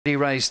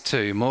Race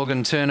 2,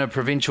 Morgan Turner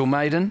Provincial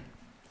Maiden.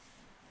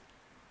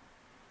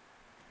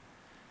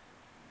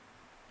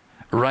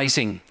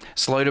 Racing,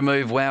 slow to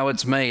move, Wow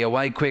It's Me,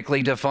 away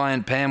quickly,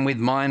 Defiant Pam with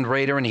Mind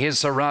Reader, and here's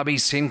Sarabi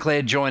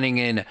Sinclair joining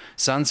in.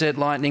 Sunset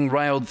Lightning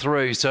railed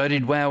through, so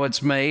did Wow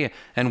It's Me,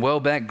 and well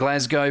back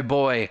Glasgow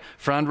Boy.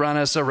 Front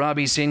runner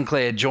Sarabi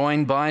Sinclair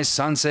joined by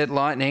Sunset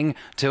Lightning,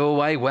 2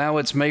 away, Wow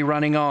It's Me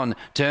running on,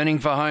 turning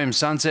for home,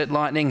 Sunset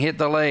Lightning hit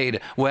the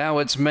lead. Wow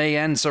It's Me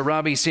and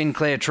Sarabi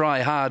Sinclair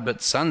try hard,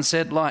 but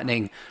Sunset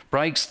Lightning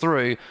breaks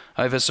through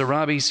over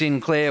Sarabi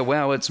Sinclair,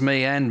 Wow It's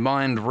Me and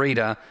Mind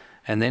Reader.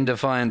 And then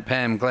Defiant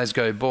Pam,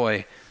 Glasgow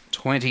Boy,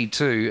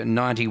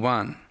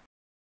 22.91.